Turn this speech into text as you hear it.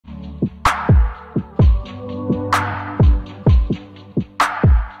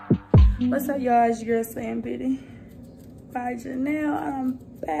What's up, y'all? It's your girl Sam Biddy by Janelle. I'm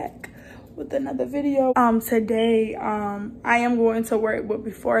back with another video. Today, I am going to work, but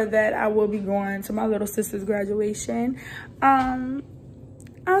before that, I will be going to my little sister's graduation. I'm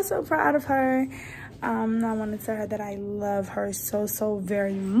so proud of her. I want to tell her that I love her so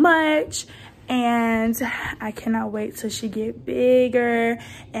very much. And I cannot wait till she get bigger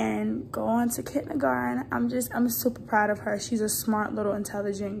and go on to kindergarten. I'm super proud of her. She's a smart little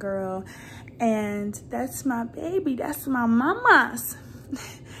intelligent girl. And that's my baby. That's my mama's.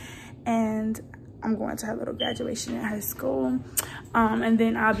 And I'm going to her little graduation at her school. And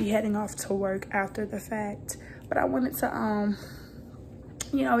then I'll be heading off to work after the fact. But I wanted to,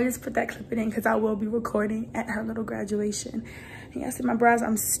 you know, just put that clip in because I will be recording at her little graduation. And y'all see my brows,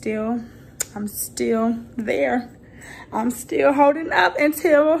 I'm still there. I'm still holding up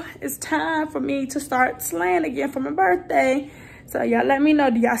until it's time for me to start slaying again for my birthday. So y'all let me know,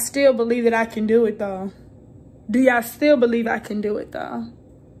 do y'all still believe that I can do it though? Do y'all still believe I can do it though?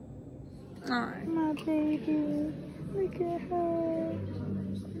 All right. My baby, look at her.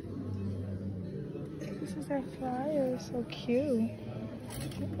 This is her flyer, so cute.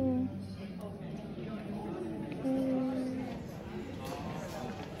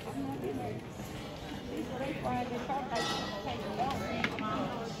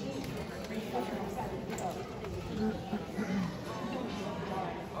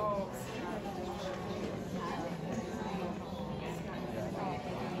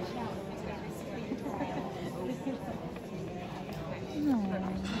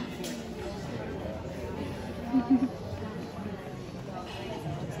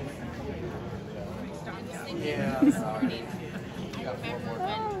 Yeah, sorry. You got 4 more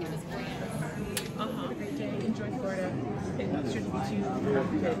minutes. Enjoy Florida. It shouldn't be too hot.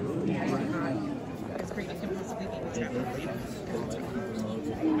 As great as can possibly be with travel.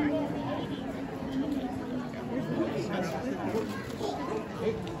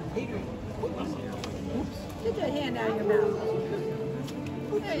 Get your hand out of your mouth.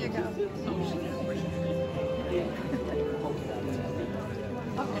 There you go.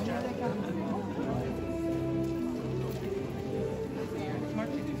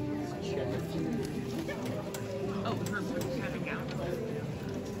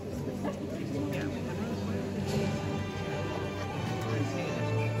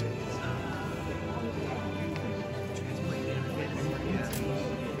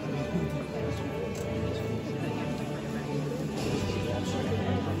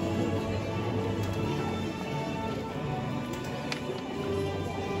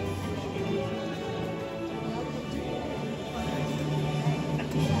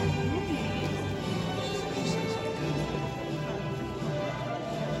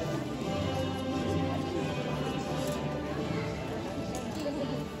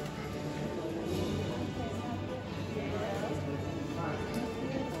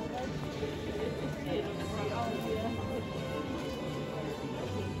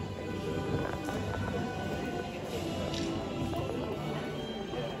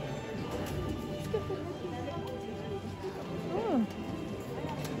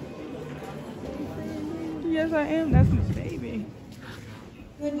 Yes, I am. That's my baby.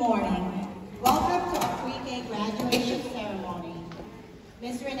 Good morning. Welcome to our pre-K graduation ceremony.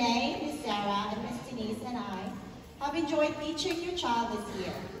 Ms. Renee, Ms. Sarah, and Ms. Denise and I have enjoyed featuring your child this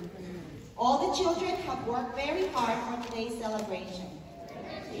year. All the children have worked very hard for today's celebration.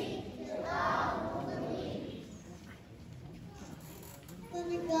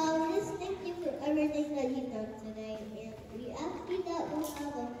 Father God, we just thank you for everything that you've done today, and we ask you that we'll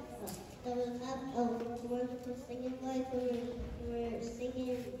have a wonderful singing voice when we're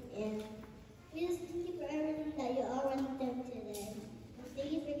singing, and we just thank you for everything that you already done today. And thank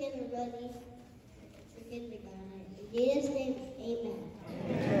you for getting ready for kindergarten. In Jesus' name, amen.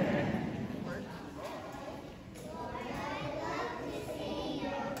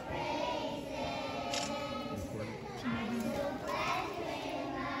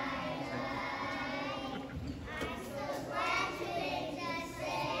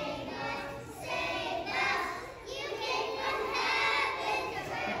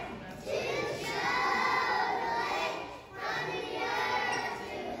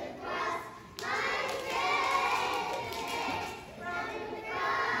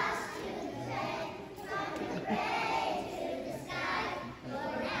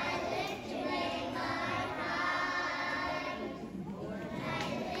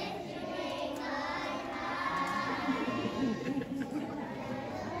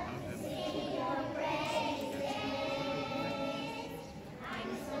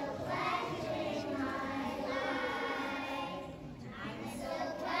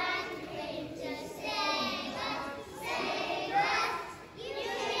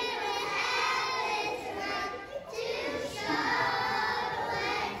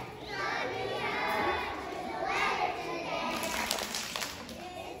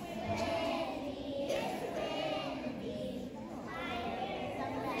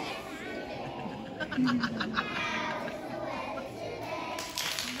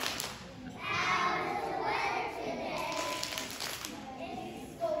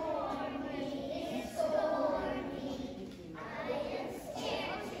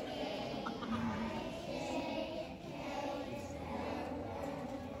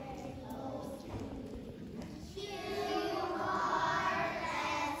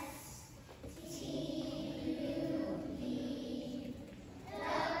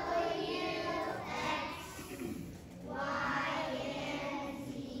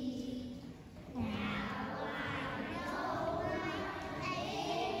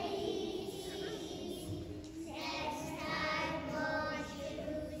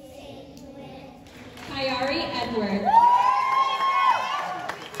 Edward.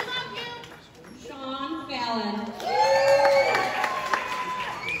 Sean Fallon.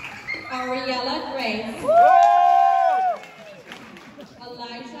 Ariella Grace.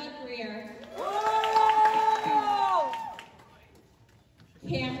 Elijah Greer.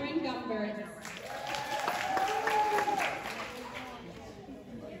 Cameron Gumbert.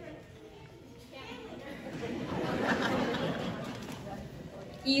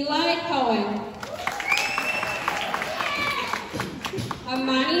 Eli Cohen.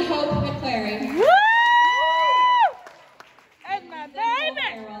 Amani Hope McClary. Woo! That's my baby.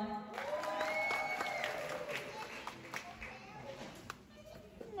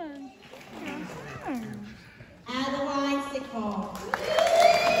 Adeline Sickle.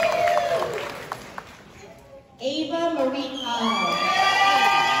 Ava Marie Connell.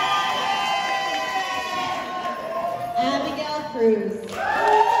 Abigail Cruz.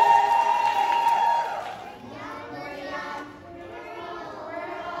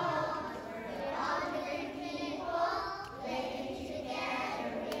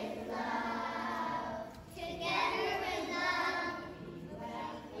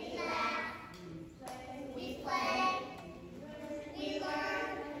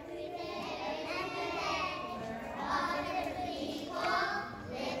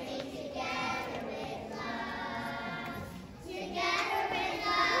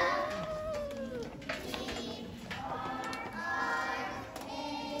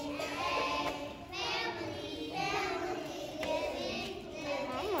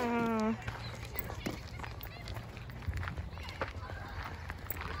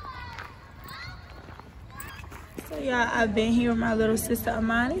 So yeah, I've been here with my little sister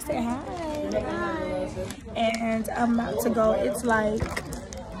Amani. Say hi. And I'm about to go. It's like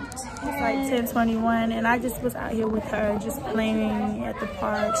 10:21, and I just was out here with her, just playing at the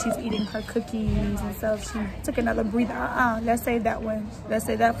park. She's eating her cookies and stuff. She took another breather. Let's save that one. Let's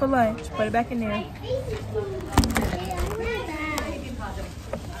save that for lunch. Put it back in there.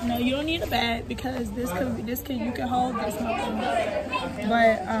 No, you don't need a bag because you can hold this muffin.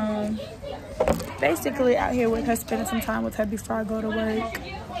 But basically out here with her, spending some time with her before I go to work.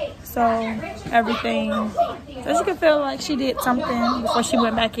 So she could feel like she did something before she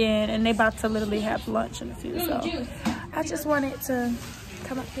went back in, and they about to literally have lunch in a few. So I just wanted to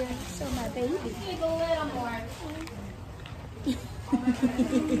come up here and show my baby.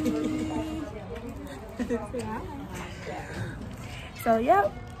 So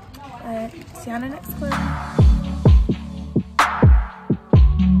yep, see you on the next clip.